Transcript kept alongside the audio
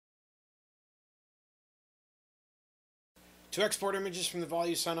To export images from the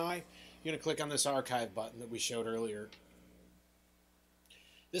Voluson eye, you're going to click on this archive button that we showed earlier.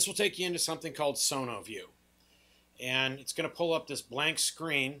 This will take you into something called SonoView. And it's going to pull up this blank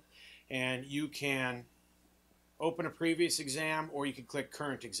screen, and you can open a previous exam or you can click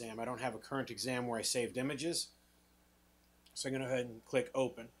current exam. I don't have a current exam where I saved images, so I'm going to go ahead and click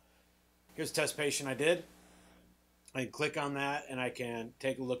open. Here's a test patient I did. I can click on that and I can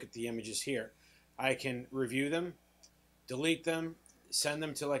take a look at the images here. I can review them, delete them, send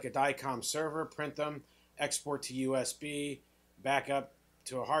them to like a DICOM server, print them, export to USB, back up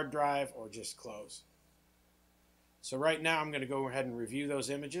to a hard drive, or just close. So right now I'm going to go ahead and review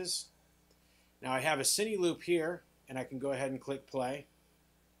those images. Now I have a cine loop here, and I can go ahead and click play.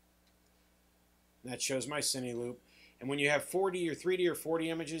 And that shows my cine loop. And when you have 40 or 3D or 40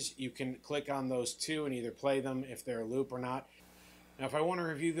 images, you can click on those two and either play them if they're a loop or not. Now if I want to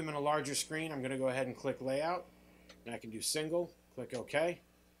review them in a larger screen, I'm going to go ahead and click layout. And I can do single, click OK.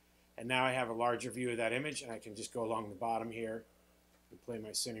 And now I have a larger view of that image, and I can just go along the bottom here and play my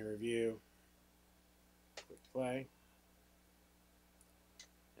cine review. Click play.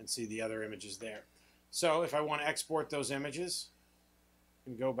 And see the other images there. So if I want to export those images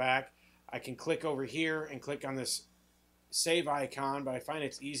and go back, I can click over here and click on this save icon, but I find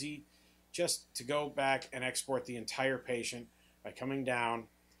it's easy just to go back and export the entire patient by coming down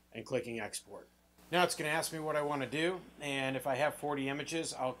and clicking export. Now it's going to ask me what I want to do, and if I have 40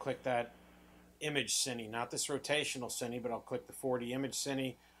 images, I'll click that image cine, not this rotational cine, but I'll click the 40 image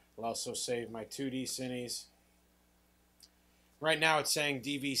cine. I'll also save my 2D cines. Right now it's saying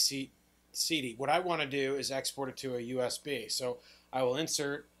DVCD. What I want to do is export it to a USB. So I will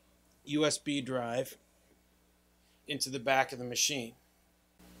insert USB drive into the back of the machine.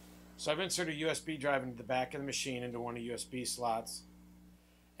 So I've inserted a USB drive into the back of the machine into one of the USB slots.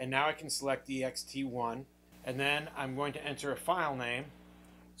 And now I can select ext1. And then I'm going to enter a file name.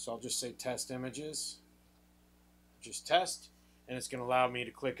 So I'll just say test images. Just test. And it's going to allow me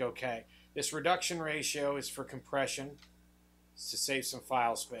to click OK. This reduction ratio is for compression, to save some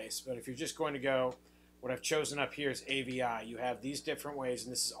file space. But if you're just going to go, what I've chosen up here is AVI. You have these different ways,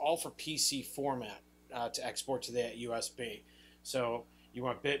 and this is all for PC format to export to the USB. So you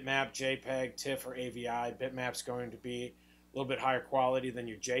want bitmap, JPEG, TIFF, or AVI. Bitmap's going to be a little bit higher quality than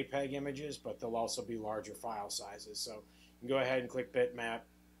your JPEG images, but they'll also be larger file sizes. So you can go ahead and click bitmap.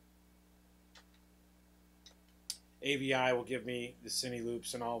 AVI will give me the cine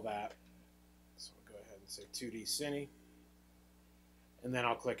loops and all that. So I'll go ahead and say 2D cine. And then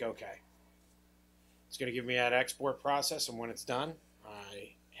I'll click OK. It's going to give me that export process, and when it's done,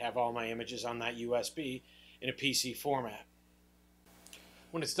 I have all my images on that USB in a PC format.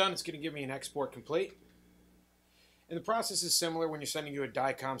 When it's done, it's going to give me an export complete. And the process is similar when you're sending you a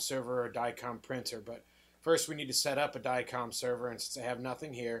DICOM server or a DICOM printer, but first we need to set up a DICOM server, and since I have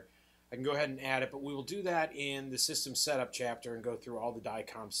nothing here, I can go ahead and add it, but we will do that in the system setup chapter and go through all the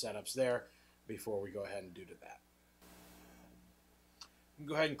DICOM setups there before we go ahead and do that.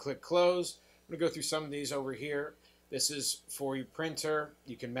 Go ahead and click close. I'm going to go through some of these over here. This is for your printer.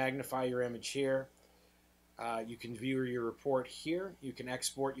 You can magnify your image here. You can view your report here. You can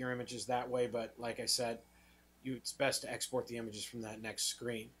export your images that way, but like I said, it's best to export the images from that next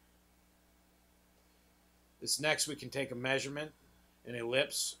screen. This next, we can take a measurement, an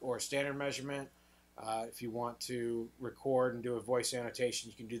ellipse, or a standard measurement. If you want to record and do a voice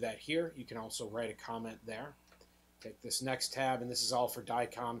annotation, you can do that here. You can also write a comment there. Take this next tab, and this is all for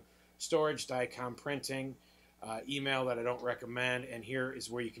DICOM storage, DICOM printing, email that I don't recommend, and here is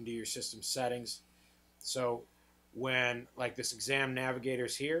where you can do your system settings. So when, like this exam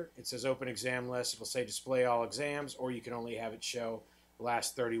navigator's here, it says open exam list, it'll say display all exams, or you can only have it show the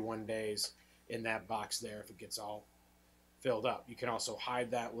last 31 days in that box there if it gets all filled up. You can also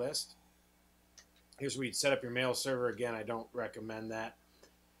hide that list. Here's where you'd set up your mail server. Again, I don't recommend that.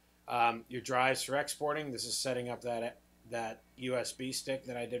 Your drives for exporting, this is setting up that USB stick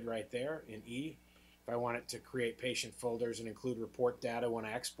that I did right there in E. If I want it to create patient folders and include report data when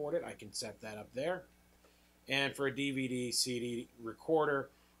I export it, I can set that up there. And for a DVD, CD recorder,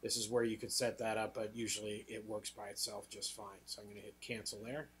 this is where you could set that up, but usually it works by itself just fine. So I'm going to hit cancel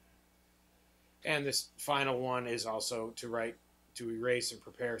there. And this final one is also to erase and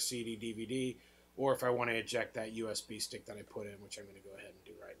prepare CD, DVD, or if I want to eject that USB stick that I put in, which I'm going to go ahead and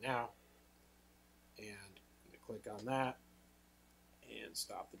do right now. And I'm going to click on that and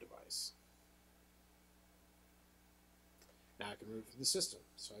stop the device. Now I can remove from the system.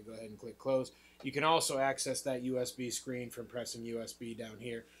 So I go ahead and click close. You can also access that USB screen from pressing USB down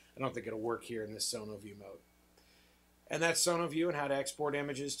here. I don't think it'll work here in this SonoView mode. And that's SonoView and how to export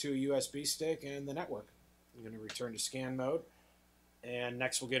images to a USB stick and the network. I'm going to return to scan mode. And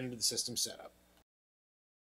next we'll get into the system setup.